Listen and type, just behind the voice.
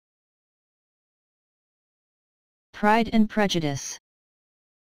Pride and Prejudice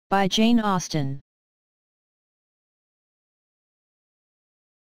by Jane Austen.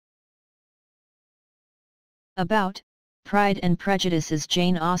 About Pride and Prejudice is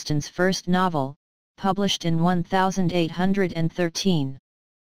Jane Austen's first novel, published in 1813.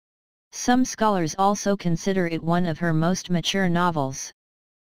 Some scholars also consider it one of her most mature novels.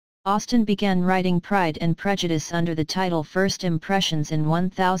 Austen began writing Pride and Prejudice under the title First Impressions in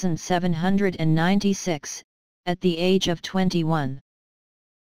 1796, at the age of 21.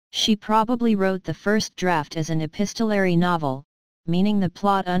 She probably wrote the first draft as an epistolary novel, meaning the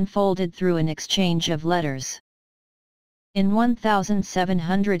plot unfolded through an exchange of letters. In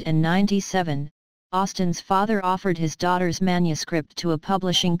 1797, Austen's father offered his daughter's manuscript to a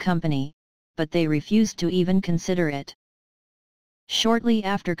publishing company, but they refused to even consider it. Shortly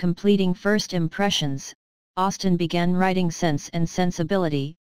after completing First Impressions, Austen began writing Sense and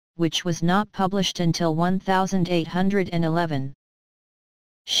Sensibility, which was not published until 1811.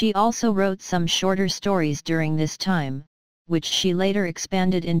 She also wrote some shorter stories during this time, which she later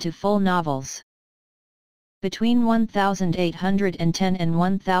expanded into full novels. Between 1810 and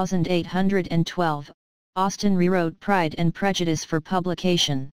 1812, Austen rewrote Pride and Prejudice for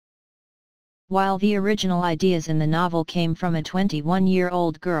publication. While the original ideas in the novel came from a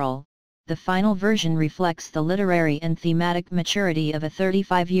 21-year-old girl, the final version reflects the literary and thematic maturity of a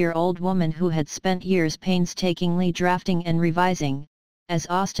 35-year-old woman who had spent years painstakingly drafting and revising, as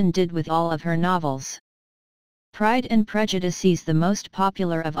Austen did with all of her novels. Pride and Prejudice is the most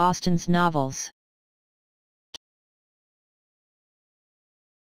popular of Austen's novels.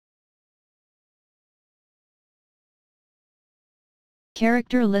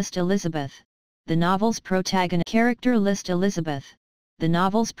 Character list: Elizabeth, the novel's protagonist. Character list: Elizabeth, the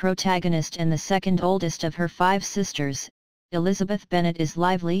novel's protagonist and the second oldest of her 5 sisters. Elizabeth Bennet is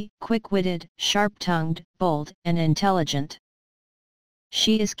lively, quick-witted, sharp-tongued, bold, and intelligent.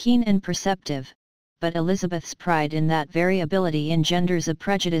 She is keen and perceptive, but Elizabeth's pride in that very ability engenders a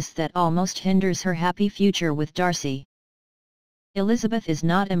prejudice that almost hinders her happy future with Darcy. Elizabeth is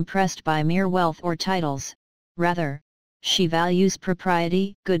not impressed by mere wealth or titles, rather, she values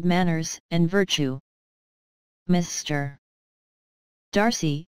propriety, good manners, and virtue. Mr.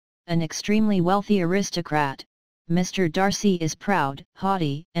 Darcy, an extremely wealthy aristocrat, Mr. Darcy is proud,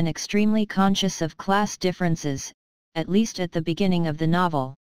 haughty, and extremely conscious of class differences, at least at the beginning of the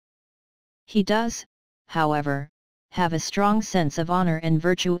novel. He does, however, have a strong sense of honor and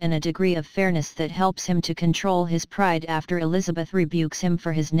virtue and a degree of fairness that helps him to control his pride after Elizabeth rebukes him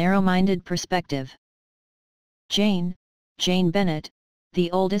for his narrow-minded perspective. Jane Bennet, the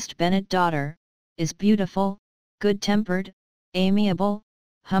oldest Bennet daughter, is beautiful, good-tempered, amiable,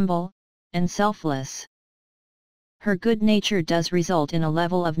 humble, and selfless. Her good nature does result in a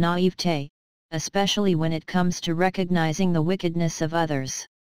level of naivete, especially when it comes to recognizing the wickedness of others.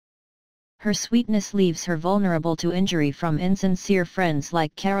 Her sweetness leaves her vulnerable to injury from insincere friends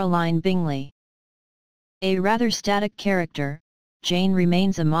like Caroline Bingley. A rather static character, Jane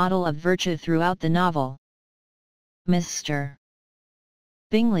remains a model of virtue throughout the novel. Mr.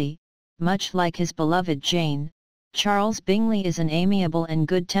 Bingley, much like his beloved Jane, Charles Bingley is an amiable and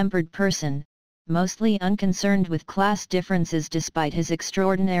good-tempered person, mostly unconcerned with class differences despite his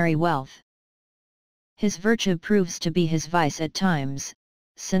extraordinary wealth. His virtue proves to be his vice at times,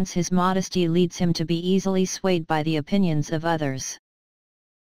 since his modesty leads him to be easily swayed by the opinions of others.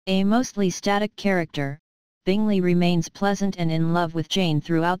 A mostly static character, Bingley remains pleasant and in love with Jane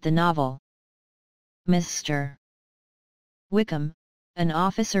throughout the novel. Mr. Wickham, an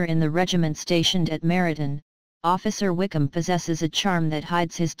officer in the regiment stationed at Meryton, Officer Wickham possesses a charm that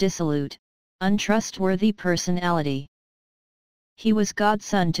hides his dissolute, untrustworthy personality. He was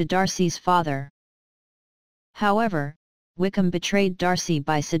godson to Darcy's father. However, Wickham betrayed Darcy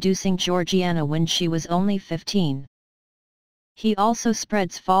by seducing Georgiana when she was only 15. He also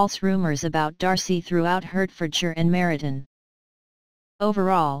spreads false rumors about Darcy throughout Hertfordshire and Meryton.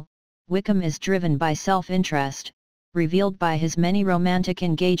 Overall, Wickham is driven by self-interest, revealed by his many romantic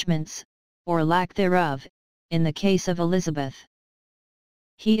engagements, or lack thereof, in the case of Elizabeth.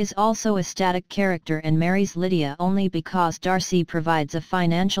 He is also a static character and marries Lydia only because Darcy provides a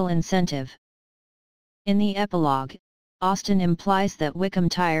financial incentive. In the epilogue, Austen implies that Wickham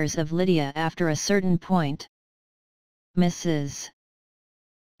tires of Lydia after a certain point. Mrs.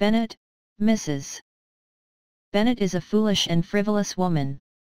 Bennet, Mrs. Bennet is a foolish and frivolous woman.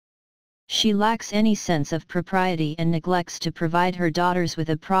 She lacks any sense of propriety and neglects to provide her daughters with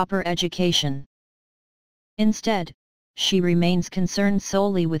a proper education. Instead, she remains concerned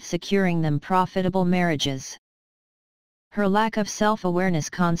solely with securing them profitable marriages. Her lack of self-awareness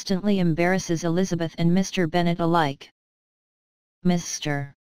constantly embarrasses Elizabeth and Mr. Bennet alike.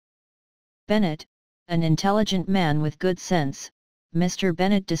 Mr. Bennet, an intelligent man with good sense, Mr.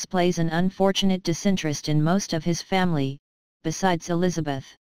 Bennet displays an unfortunate disinterest in most of his family, besides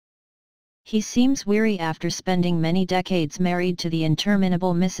Elizabeth. He seems weary after spending many decades married to the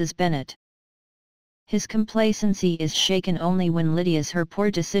interminable Mrs. Bennet. His complacency is shaken only when Lydia's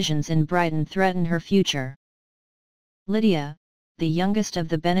poor decisions in Brighton threaten her future. Lydia, the youngest of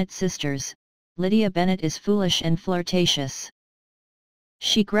the Bennet sisters, Lydia Bennet is foolish and flirtatious.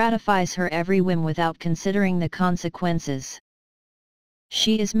 She gratifies her every whim without considering the consequences.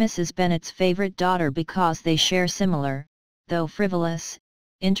 She is Mrs. Bennet's favorite daughter because they share similar, though frivolous,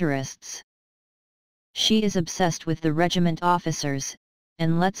 interests. She is obsessed with the regiment officers,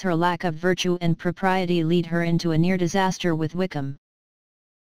 and lets her lack of virtue and propriety lead her into a near disaster with Wickham.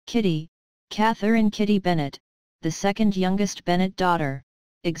 Kitty, Catherine Kitty Bennet, the second youngest Bennet daughter,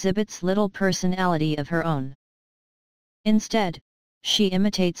 exhibits little personality of her own. Instead, she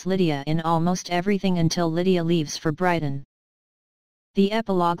imitates Lydia in almost everything until Lydia leaves for Brighton. The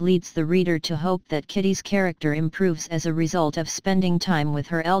epilogue leads the reader to hope that Kitty's character improves as a result of spending time with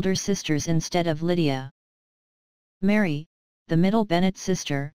her elder sisters instead of Lydia. Mary, the middle Bennet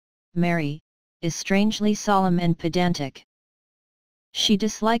sister, Mary, is strangely solemn and pedantic. She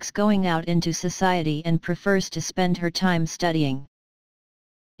dislikes going out into society and prefers to spend her time studying.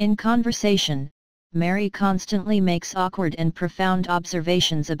 In conversation, Mary constantly makes awkward and profound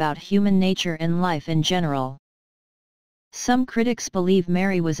observations about human nature and life in general. Some critics believe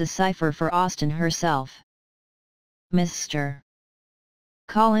Mary was a cipher for Austen herself. Mr.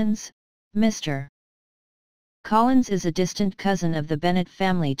 Collins, Mr. Collins is a distant cousin of the Bennet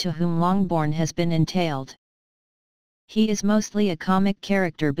family to whom Longbourn has been entailed. He is mostly a comic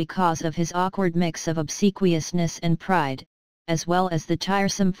character because of his awkward mix of obsequiousness and pride, as well as the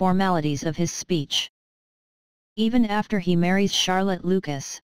tiresome formalities of his speech. Even after he marries Charlotte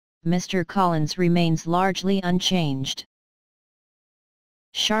Lucas, Mr. Collins remains largely unchanged.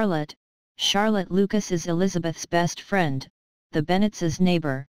 Charlotte Lucas is Elizabeth's best friend, the Bennets'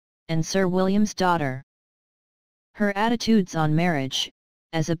 neighbour, and Sir William's daughter. Her attitudes on marriage,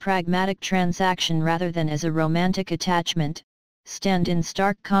 as a pragmatic transaction rather than as a romantic attachment, stand in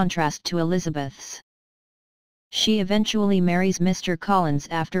stark contrast to Elizabeth's. She eventually marries Mr. Collins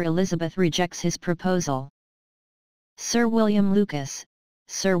after Elizabeth rejects his proposal. Sir William Lucas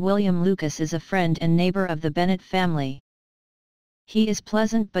is a friend and neighbour of the Bennet family. He is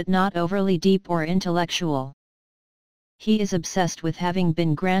pleasant but not overly deep or intellectual. He is obsessed with having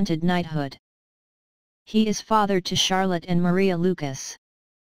been granted knighthood. He is father to Charlotte and Maria Lucas.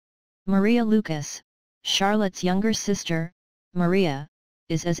 Maria Lucas, Charlotte's younger sister, Maria,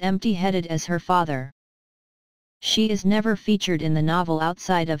 is as empty-headed as her father. She is never featured in the novel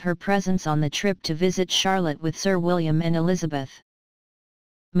outside of her presence on the trip to visit Charlotte with Sir William and Elizabeth.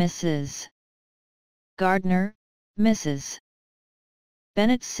 Mrs. Gardiner, Mrs.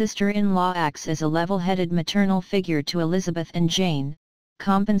 Bennet's sister-in-law acts as a level-headed maternal figure to Elizabeth and Jane,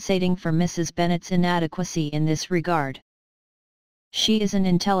 compensating for Mrs. Bennet's inadequacy in this regard. She is an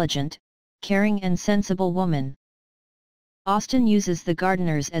intelligent, caring and sensible woman. Austen uses the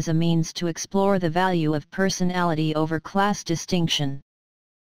Gardiners as a means to explore the value of personality over class distinction.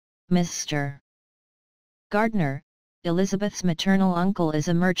 Mr. Gardiner, Elizabeth's maternal uncle, is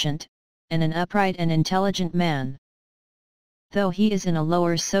a merchant, and an upright and intelligent man. Though he is in a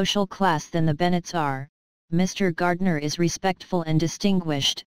lower social class than the Bennets are, Mr. Gardiner is respectful and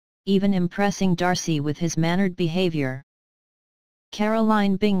distinguished, even impressing Darcy with his mannered behaviour.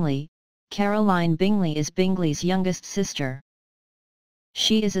 Caroline Bingley is Bingley's youngest sister.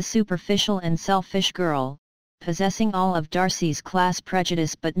 She is a superficial and selfish girl, possessing all of Darcy's class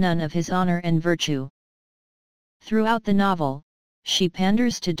prejudice but none of his honour and virtue. Throughout the novel, she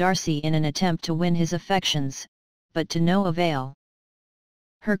panders to Darcy in an attempt to win his affections, but to no avail.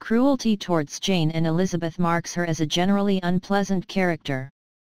 Her cruelty towards Jane and Elizabeth marks her as a generally unpleasant character.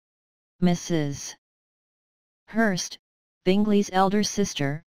 Mrs. Hurst, Bingley's elder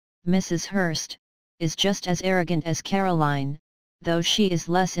sister, Mrs. Hurst, is just as arrogant as Caroline, though she is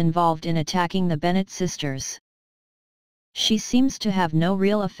less involved in attacking the Bennet sisters. She seems to have no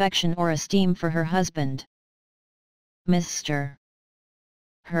real affection or esteem for her husband. Mr.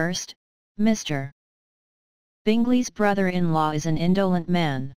 Hurst, Mr. Bingley's brother-in-law is an indolent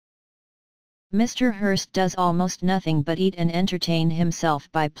man. Mr. Hurst does almost nothing but eat and entertain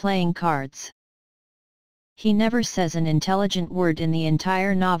himself by playing cards. He never says an intelligent word in the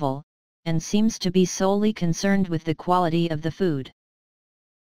entire novel, and seems to be solely concerned with the quality of the food.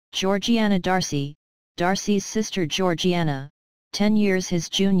 Georgiana Darcy, Darcy's sister Georgiana, 10 years his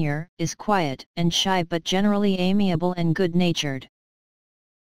junior, is quiet and shy but generally amiable and good-natured.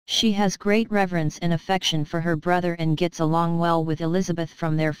 She has great reverence and affection for her brother and gets along well with Elizabeth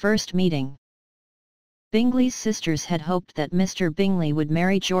from their first meeting. Bingley's sisters had hoped that Mr. Bingley would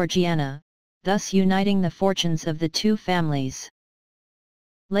marry Georgiana, thus uniting the fortunes of the two families.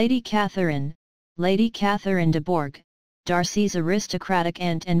 Lady Catherine de Bourgh, Darcy's aristocratic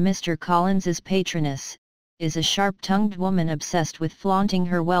aunt and Mr. Collins's patroness, is a sharp-tongued woman obsessed with flaunting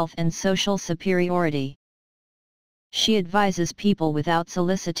her wealth and social superiority. She advises people without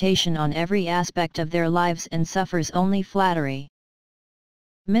solicitation on every aspect of their lives and suffers only flattery.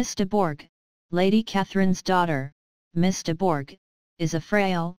 Miss de Bourgh, Lady Catherine's daughter, Miss de Bourgh, is a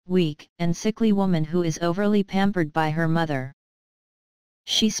frail, weak, and sickly woman who is overly pampered by her mother.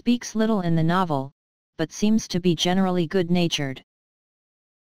 She speaks little in the novel, but seems to be generally good-natured.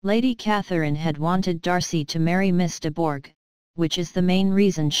 Lady Catherine had wanted Darcy to marry Miss de Bourgh, which is the main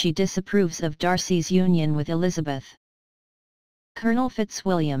reason she disapproves of Darcy's union with Elizabeth. Colonel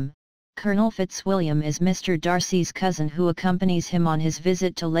Fitzwilliam is Mr. Darcy's cousin who accompanies him on his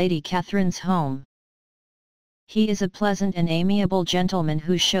visit to Lady Catherine's home. He is a pleasant and amiable gentleman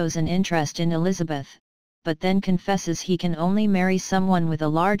who shows an interest in Elizabeth, but then confesses he can only marry someone with a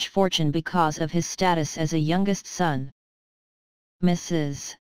large fortune because of his status as a youngest son.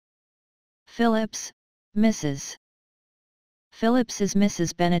 Mrs. Phillips, Mrs. Phillips is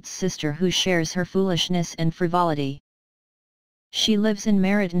Mrs. Bennet's sister who shares her foolishness and frivolity. She lives in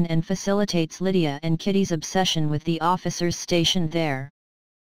Meryton and facilitates Lydia and Kitty's obsession with the officers stationed there.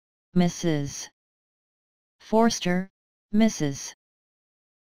 Mrs. Forster, Mrs.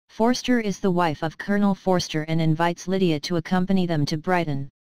 Forster is the wife of Colonel Forster and invites Lydia to accompany them to Brighton.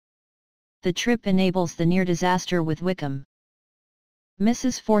 The trip enables the near disaster with Wickham.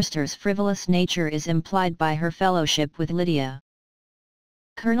 Mrs. Forster's frivolous nature is implied by her fellowship with Lydia.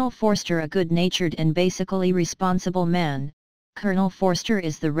 Colonel Forster a good-natured and basically responsible man, Colonel Forster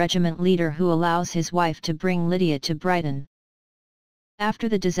is the regiment leader who allows his wife to bring Lydia to Brighton. After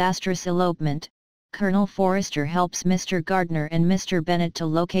the disastrous elopement, Colonel Forster helps Mr. Gardiner and Mr. Bennet to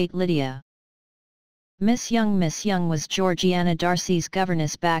locate Lydia. Miss Young was Georgiana Darcy's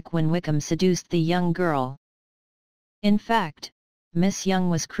governess back when Wickham seduced the young girl. In fact, Miss Young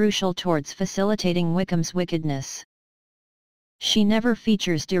was crucial towards facilitating Wickham's wickedness. She never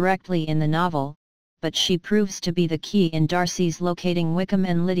features directly in the novel, but she proves to be the key in Darcy's locating Wickham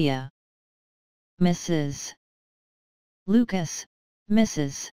and Lydia. Mrs. Lucas,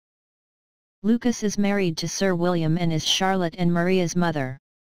 Mrs. Lucas is married to Sir William and is Charlotte and Maria's mother.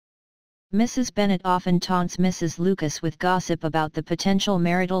 Mrs. Bennet often taunts Mrs. Lucas with gossip about the potential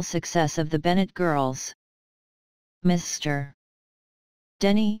marital success of the Bennet girls. Mr.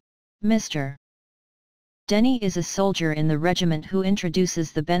 Denny, Mr. Denny is a soldier in the regiment who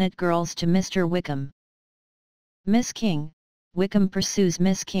introduces the Bennet girls to Mr. Wickham. Miss King, Wickham pursues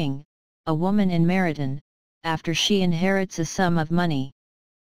Miss King, a woman in Meryton, after she inherits a sum of money.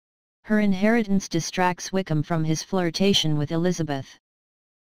 Her inheritance distracts Wickham from his flirtation with Elizabeth.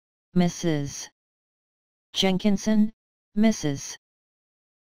 Mrs. Jenkinson, Mrs.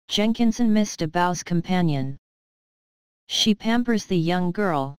 Jenkinson Miss de Bourgh's companion. She pampers the young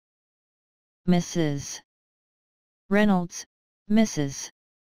girl. Mrs. Reynolds, Mrs.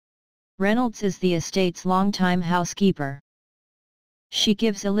 Reynolds is the estate's longtime housekeeper. She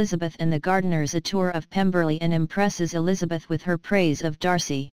gives Elizabeth and the Gardiners a tour of Pemberley and impresses Elizabeth with her praise of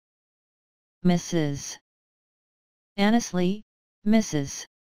Darcy. Mrs. Annesley, Mrs.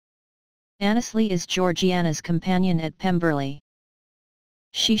 Annesley is Georgiana's companion at Pemberley.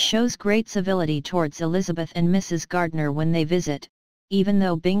 She shows great civility towards Elizabeth and Mrs. Gardiner when they visit, even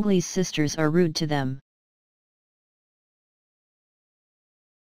though Bingley's sisters are rude to them.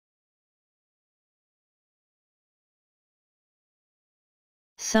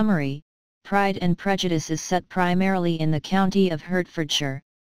 Summary: Pride and Prejudice is set primarily in the county of Hertfordshire,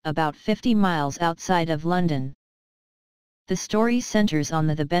 about 50 miles outside of London. The story centres on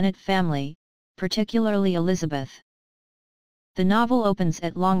the Bennet family, particularly Elizabeth. The novel opens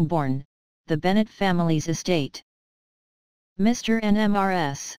at Longbourn, the Bennet family's estate. Mr. and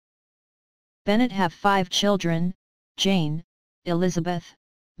Mrs. Bennet have 5 children: Jane, Elizabeth,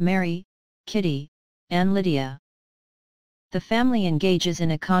 Mary, Kitty, and Lydia. The family engages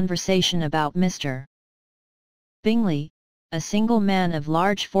in a conversation about Mr. Bingley, a single man of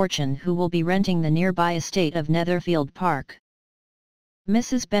large fortune who will be renting the nearby estate of Netherfield Park.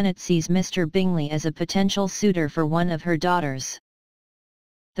 Mrs. Bennet sees Mr. Bingley as a potential suitor for one of her daughters.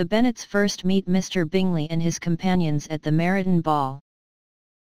 The Bennets first meet Mr. Bingley and his companions at the Meryton ball.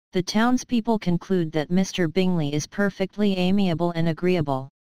 The townspeople conclude that Mr. Bingley is perfectly amiable and agreeable.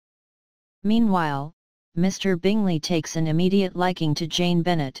 Meanwhile, Mr. Bingley takes an immediate liking to Jane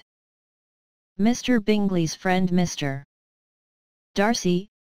Bennet. Mr. Bingley's friend Mr. Darcy,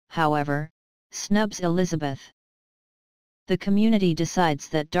 however, snubs Elizabeth. The community decides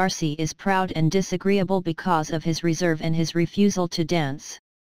that Darcy is proud and disagreeable because of his reserve and his refusal to dance.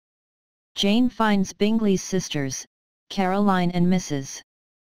 Jane finds Bingley's sisters, Caroline and Mrs.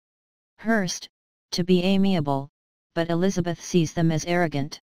 Hurst, to be amiable, but Elizabeth sees them as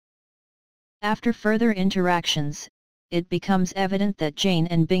arrogant. After further interactions, it becomes evident that Jane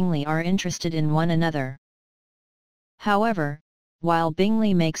and Bingley are interested in one another. However, while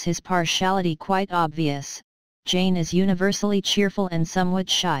Bingley makes his partiality quite obvious, Jane is universally cheerful and somewhat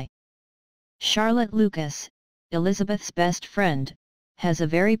shy. Charlotte Lucas, Elizabeth's best friend, has a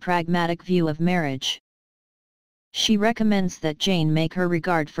very pragmatic view of marriage. She recommends that Jane make her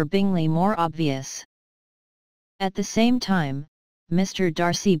regard for Bingley more obvious. At the same time, Mr.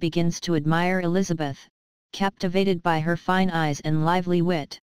 Darcy begins to admire Elizabeth, captivated by her fine eyes and lively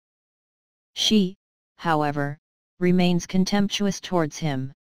wit. She, however, remains contemptuous towards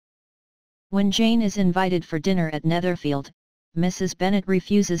him. When Jane is invited for dinner at Netherfield, Mrs. Bennet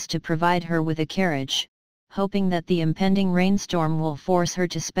refuses to provide her with a carriage, hoping that the impending rainstorm will force her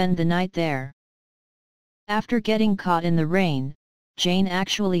to spend the night there. After getting caught in the rain, Jane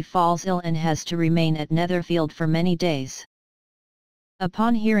actually falls ill and has to remain at Netherfield for many days.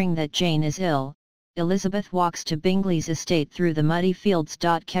 Upon hearing that Jane is ill, Elizabeth walks to Bingley's estate through the muddy fields.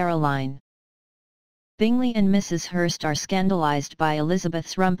 Caroline. Bingley and Mrs. Hurst are scandalized by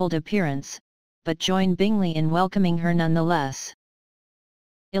Elizabeth's rumpled appearance, but join Bingley in welcoming her nonetheless.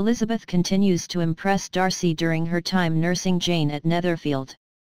 Elizabeth continues to impress Darcy during her time nursing Jane at Netherfield.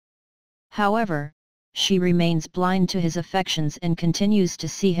 However, she remains blind to his affections and continues to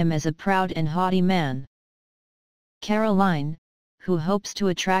see him as a proud and haughty man. Caroline, who hopes to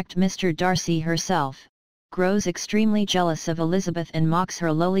attract Mr. Darcy herself, grows extremely jealous of Elizabeth and mocks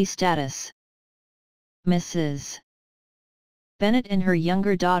her lowly status. Mrs. Bennet and her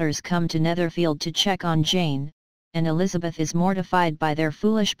younger daughters come to Netherfield to check on Jane, and Elizabeth is mortified by their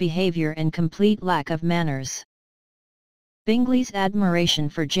foolish behavior and complete lack of manners. Bingley's admiration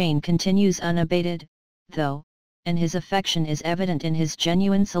for Jane continues unabated, though, and his affection is evident in his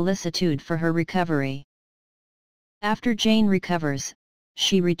genuine solicitude for her recovery. After Jane recovers,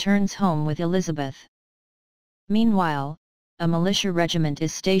 she returns home with Elizabeth. Meanwhile, a militia regiment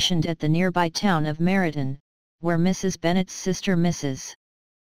is stationed at the nearby town of Meryton, where Mrs. Bennet's sister Mrs.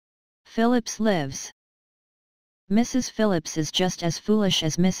 Phillips lives. Mrs. Phillips is just as foolish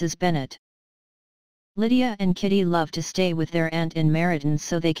as Mrs. Bennet. Lydia and Kitty love to stay with their aunt in Meryton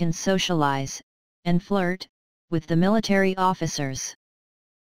so they can socialize, and flirt, with the military officers.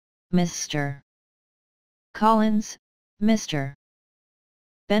 Mr. Collins, Mr.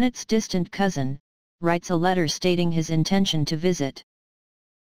 Bennet's distant cousin, writes a letter stating his intention to visit.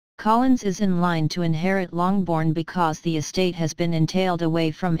 Collins is in line to inherit Longbourn because the estate has been entailed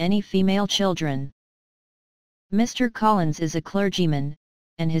away from any female children. Mr. Collins is a clergyman,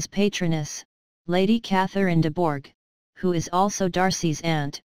 and his patroness, Lady Catherine de Bourgh, who is also Darcy's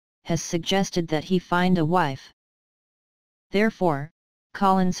aunt, has suggested that he find a wife. Therefore,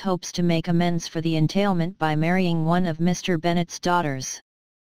 Collins hopes to make amends for the entailment by marrying one of Mr. Bennet's daughters.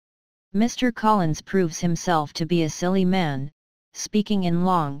 Mr. Collins proves himself to be a silly man, speaking in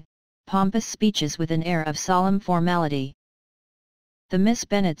long, pompous speeches with an air of solemn formality. The Miss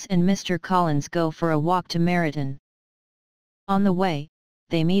Bennets and Mr. Collins go for a walk to Meryton. On the way,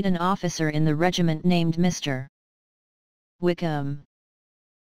 they meet an officer in the regiment named Mr. Wickham.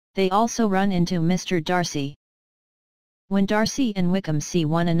 They also run into Mr. Darcy. When Darcy and Wickham see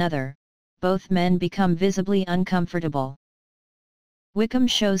one another, both men become visibly uncomfortable. Wickham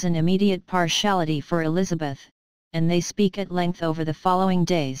shows an immediate partiality for Elizabeth, and they speak at length over the following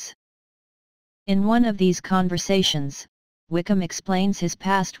days. In one of these conversations, Wickham explains his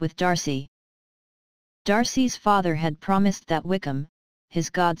past with Darcy. Darcy's father had promised that Wickham, his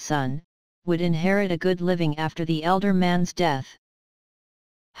godson, would inherit a good living after the elder man's death.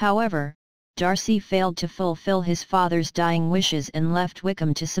 However, Darcy failed to fulfill his father's dying wishes and left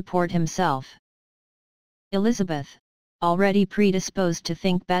Wickham to support himself. Elizabeth, already predisposed to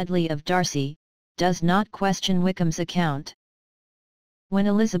think badly of Darcy, does not question Wickham's account. When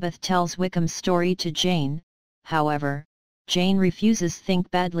Elizabeth tells Wickham's story to Jane, however, Jane refuses to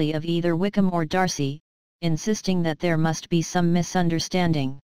think badly of either Wickham or Darcy, insisting that there must be some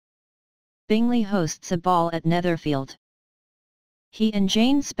misunderstanding. Bingley hosts a ball at Netherfield. He and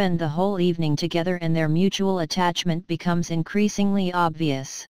Jane spend the whole evening together and their mutual attachment becomes increasingly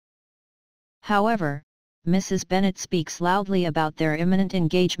obvious. However, Mrs. Bennet speaks loudly about their imminent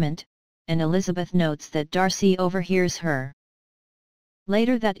engagement, and Elizabeth notes that Darcy overhears her.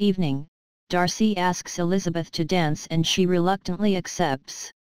 Later that evening, Darcy asks Elizabeth to dance and she reluctantly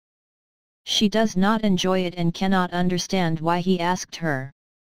accepts. She does not enjoy it and cannot understand why he asked her.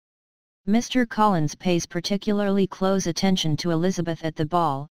 Mr. Collins pays particularly close attention to Elizabeth at the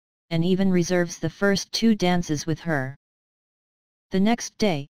ball, and even reserves the first 2 dances with her. The next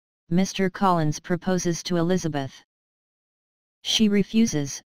day, Mr. Collins proposes to Elizabeth. She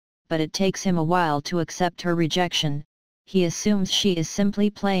refuses, but it takes him a while to accept her rejection. He assumes she is simply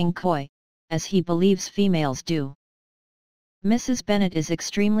playing coy, as he believes females do. Mrs. Bennet is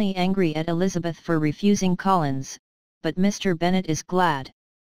extremely angry at Elizabeth for refusing Collins, but Mr. Bennet is glad.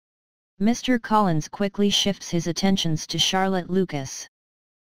 Mr. Collins quickly shifts his attentions to Charlotte Lucas.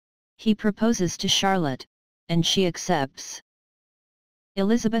 He proposes to Charlotte, and she accepts.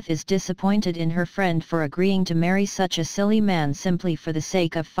 Elizabeth is disappointed in her friend for agreeing to marry such a silly man simply for the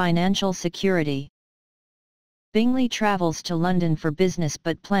sake of financial security. Bingley travels to London for business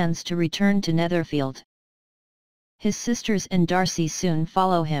but plans to return to Netherfield. His sisters and Darcy soon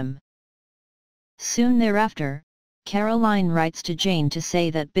follow him. Soon thereafter, Caroline writes to Jane to say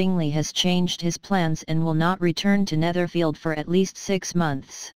that Bingley has changed his plans and will not return to Netherfield for at least 6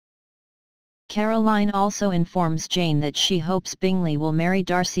 months. Caroline also informs Jane that she hopes Bingley will marry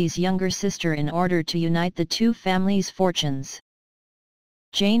Darcy's younger sister in order to unite the 2 families' fortunes.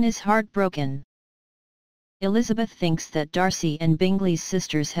 Jane is heartbroken. Elizabeth thinks that Darcy and Bingley's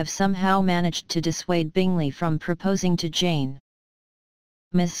sisters have somehow managed to dissuade Bingley from proposing to Jane.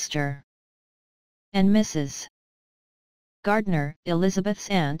 Mr. and Mrs. Gardiner, Elizabeth's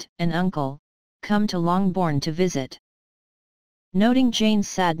aunt and uncle, come to Longbourn to visit. Noting Jane's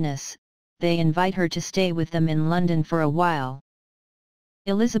sadness, they invite her to stay with them in London for a while.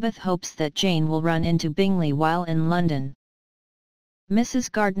 Elizabeth hopes that Jane will run into Bingley while in London.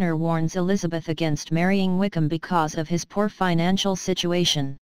 Mrs. Gardiner warns Elizabeth against marrying Wickham because of his poor financial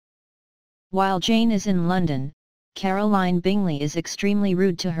situation. While Jane is in London, Caroline Bingley is extremely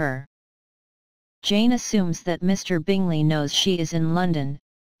rude to her. Jane assumes that Mr. Bingley knows she is in London,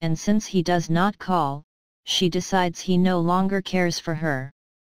 and since he does not call, she decides he no longer cares for her.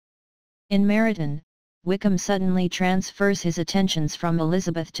 In Meryton, Wickham suddenly transfers his attentions from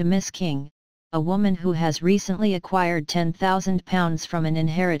Elizabeth to Miss King, a woman who has recently acquired £10,000 from an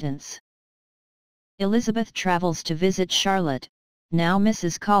inheritance. Elizabeth travels to visit Charlotte, now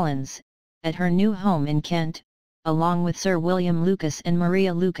Mrs. Collins, at her new home in Kent, along with Sir William Lucas and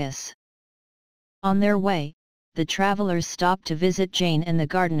Maria Lucas. On their way, the travellers stop to visit Jane and the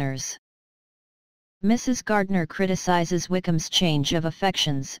Gardiners. Mrs. Gardiner criticizes Wickham's change of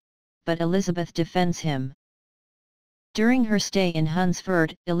affections, but Elizabeth defends him. During her stay in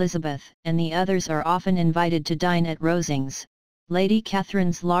Hunsford, Elizabeth and the others are often invited to dine at Rosings, Lady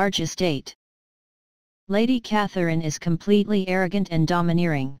Catherine's large estate. Lady Catherine is completely arrogant and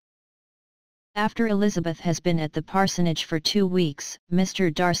domineering. After Elizabeth has been at the parsonage for 2 weeks,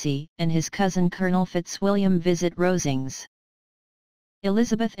 Mr. Darcy and his cousin Colonel Fitzwilliam visit Rosings.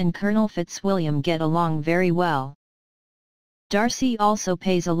 Elizabeth and Colonel Fitzwilliam get along very well. Darcy also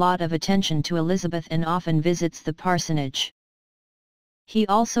pays a lot of attention to Elizabeth and often visits the parsonage. He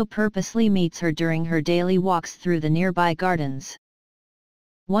also purposely meets her during her daily walks through the nearby gardens.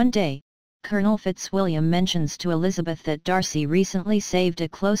 One day, Colonel Fitzwilliam mentions to Elizabeth that Darcy recently saved a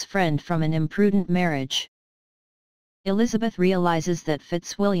close friend from an imprudent marriage. Elizabeth realizes that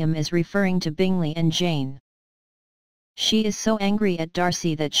Fitzwilliam is referring to Bingley and Jane. She is so angry at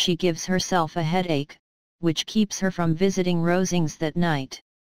Darcy that she gives herself a headache, which keeps her from visiting Rosings that night.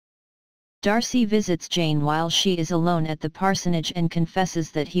 Darcy visits Jane while she is alone at the parsonage and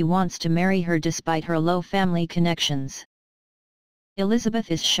confesses that he wants to marry her despite her low family connections.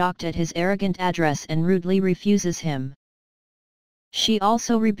 Elizabeth is shocked at his arrogant address and rudely refuses him. She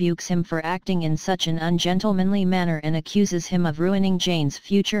also rebukes him for acting in such an ungentlemanly manner and accuses him of ruining Jane's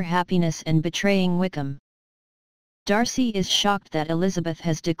future happiness and betraying Wickham. Darcy is shocked that Elizabeth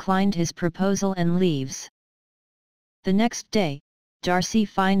has declined his proposal and leaves. The next day, Darcy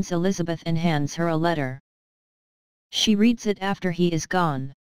finds Elizabeth and hands her a letter. She reads it after he is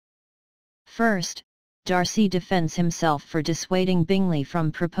gone. First, Darcy defends himself for dissuading Bingley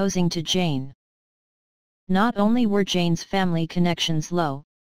from proposing to Jane. Not only were Jane's family connections low,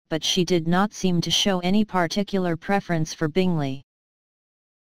 but she did not seem to show any particular preference for Bingley.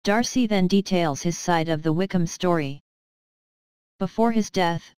 Darcy then details his side of the Wickham story. Before his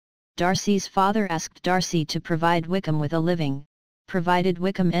death, Darcy's father asked Darcy to provide Wickham with a living, provided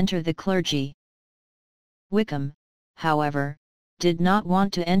Wickham enter the clergy. Wickham, however, did not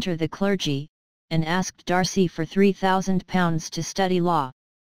want to enter the clergy, and asked Darcy for £3,000 to study law.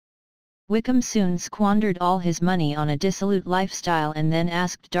 Wickham soon squandered all his money on a dissolute lifestyle and then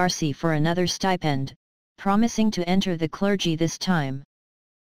asked Darcy for another stipend, promising to enter the clergy this time.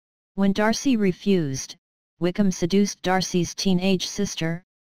 When Darcy refused, Wickham seduced Darcy's teenage sister,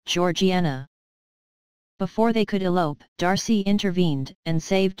 Georgiana. Before they could elope, Darcy intervened and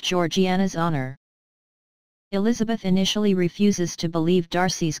saved Georgiana's honor. Elizabeth initially refuses to believe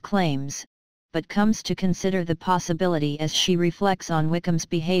Darcy's claims, but comes to consider the possibility as she reflects on Wickham's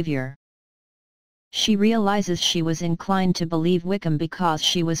behavior. She realizes she was inclined to believe Wickham because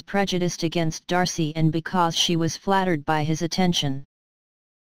she was prejudiced against Darcy and because she was flattered by his attention.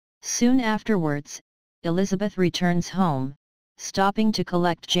 Soon afterwards, Elizabeth returns home, stopping to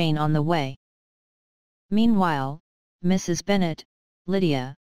collect Jane on the way. Meanwhile, Mrs. Bennet,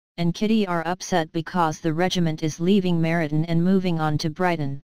 Lydia, and Kitty are upset because the regiment is leaving Meryton and moving on to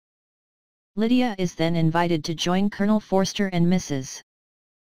Brighton. Lydia is then invited to join Colonel Forster and Mrs.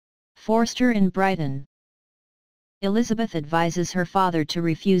 Forster in Brighton. Elizabeth advises her father to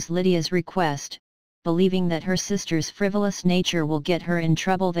refuse Lydia's request, believing that her sister's frivolous nature will get her in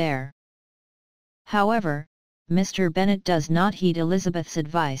trouble there. However, Mr. Bennet does not heed Elizabeth's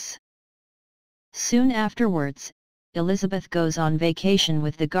advice. Soon afterwards, Elizabeth goes on vacation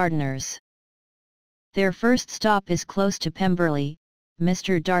with the Gardiners. Their first stop is close to Pemberley,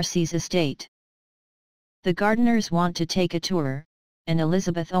 Mr. Darcy's estate. The Gardiners want to take a tour, and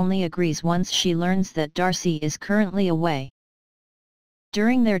Elizabeth only agrees once she learns that Darcy is currently away.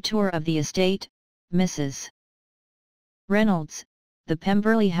 During their tour of the estate, Mrs. Reynolds, the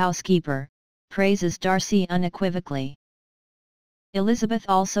Pemberley housekeeper, praises Darcy unequivocally. Elizabeth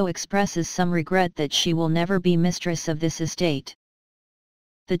also expresses some regret that she will never be mistress of this estate.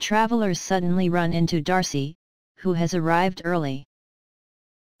 The travellers suddenly run into Darcy, who has arrived early.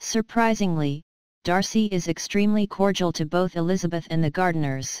 Surprisingly, Darcy is extremely cordial to both Elizabeth and the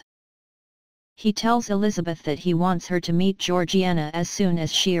Gardiners. He tells Elizabeth that he wants her to meet Georgiana as soon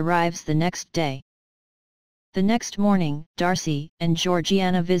as she arrives the next day. The next morning, Darcy and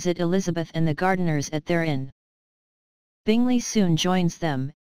Georgiana visit Elizabeth and the Gardiners at their inn. Bingley soon joins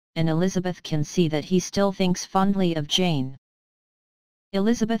them, and Elizabeth can see that he still thinks fondly of Jane.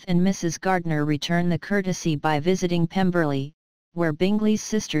 Elizabeth and Mrs. Gardiner return the courtesy by visiting Pemberley, where Bingley's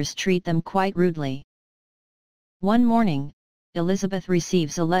sisters treat them quite rudely. One morning, Elizabeth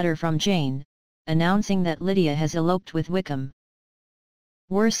receives a letter from Jane, announcing that Lydia has eloped with Wickham.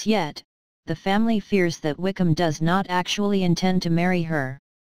 Worse yet, the family fears that Wickham does not actually intend to marry her.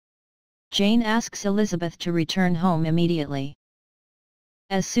 Jane asks Elizabeth to return home immediately.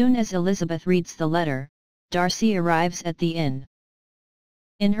 As soon as Elizabeth reads the letter, Darcy arrives at the inn.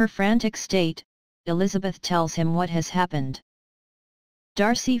 In her frantic state, Elizabeth tells him what has happened.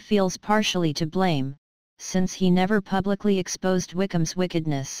 Darcy feels partially to blame, since he never publicly exposed Wickham's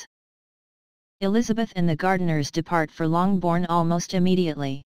wickedness. Elizabeth and the Gardiners depart for Longbourn almost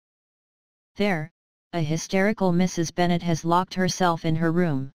immediately. There, a hysterical Mrs. Bennet has locked herself in her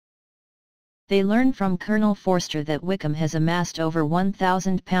room. They learn from Colonel Forster that Wickham has amassed over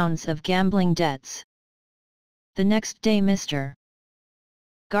 £1,000 of gambling debts. The next day Mr.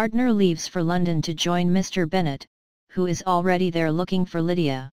 Gardiner leaves for London to join Mr. Bennet, who is already there looking for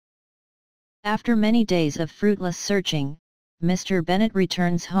Lydia. After many days of fruitless searching, Mr. Bennet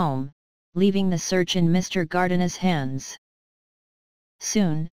returns home, leaving the search in Mr. Gardiner's hands.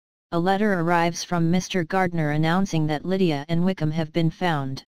 Soon, a letter arrives from Mr. Gardiner announcing that Lydia and Wickham have been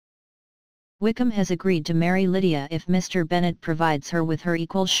found. Wickham has agreed to marry Lydia if Mr. Bennet provides her with her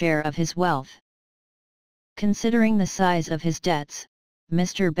equal share of his wealth. Considering the size of his debts,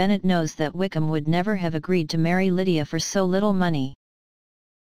 Mr. Bennet knows that Wickham would never have agreed to marry Lydia for so little money.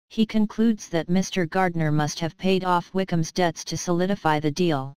 He concludes that Mr. Gardiner must have paid off Wickham's debts to solidify the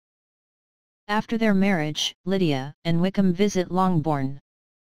deal. After their marriage, Lydia and Wickham visit Longbourn.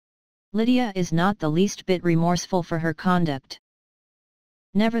 Lydia is not the least bit remorseful for her conduct.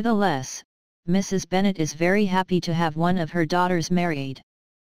 Nevertheless, Mrs. Bennet is very happy to have one of her daughters married.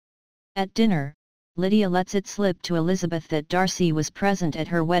 At dinner, Lydia lets it slip to Elizabeth that Darcy was present at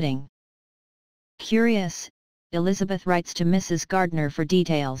her wedding. Curious, Elizabeth writes to Mrs. Gardiner for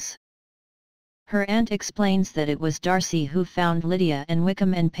details. Her aunt explains that it was Darcy who found Lydia and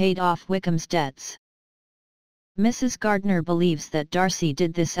Wickham and paid off Wickham's debts. Mrs. Gardiner believes that Darcy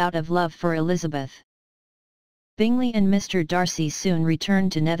did this out of love for Elizabeth. Bingley and Mr. Darcy soon return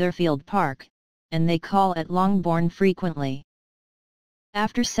to Netherfield Park, and they call at Longbourn frequently.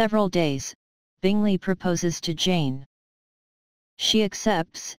 After several days, Bingley proposes to Jane. She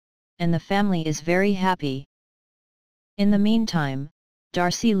accepts, and the family is very happy. In the meantime,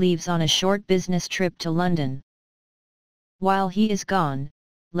 Darcy leaves on a short business trip to London. While he is gone,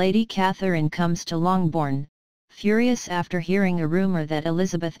 Lady Catherine comes to Longbourn, furious after hearing a rumour that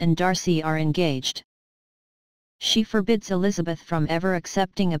Elizabeth and Darcy are engaged. She forbids Elizabeth from ever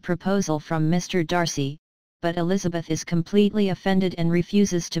accepting a proposal from Mr. Darcy, but Elizabeth is completely offended and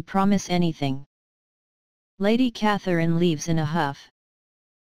refuses to promise anything. Lady Catherine leaves in a huff.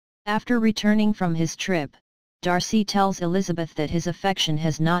 After returning from his trip, Darcy tells Elizabeth that his affection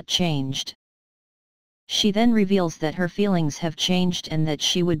has not changed. She then reveals that her feelings have changed and that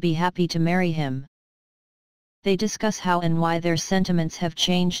she would be happy to marry him. They discuss how and why their sentiments have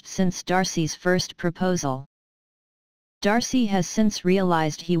changed since Darcy's first proposal. Darcy has since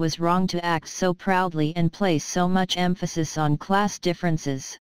realized he was wrong to act so proudly and place so much emphasis on class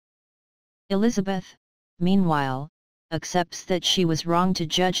differences. Elizabeth, meanwhile, accepts that she was wrong to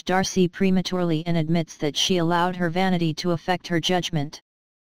judge Darcy prematurely and admits that she allowed her vanity to affect her judgment.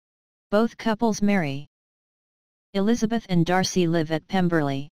 Both couples marry. Elizabeth and Darcy live at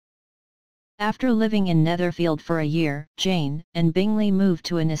Pemberley. After living in Netherfield for a year, Jane and Bingley move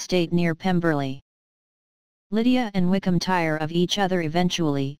to an estate near Pemberley. Lydia and Wickham tire of each other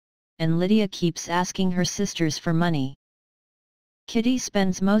eventually, and Lydia keeps asking her sisters for money. Kitty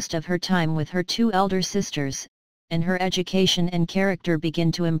spends most of her time with her two elder sisters, and her education and character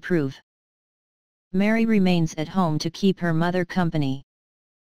begin to improve. Mary remains at home to keep her mother company.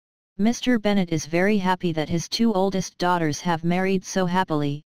 Mr. Bennet is very happy that his two oldest daughters have married so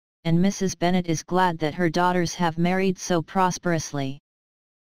happily, and Mrs. Bennet is glad that her daughters have married so prosperously.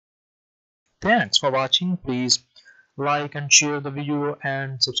 Thanks for watching. Please like and share the video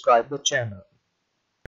and subscribe the channel.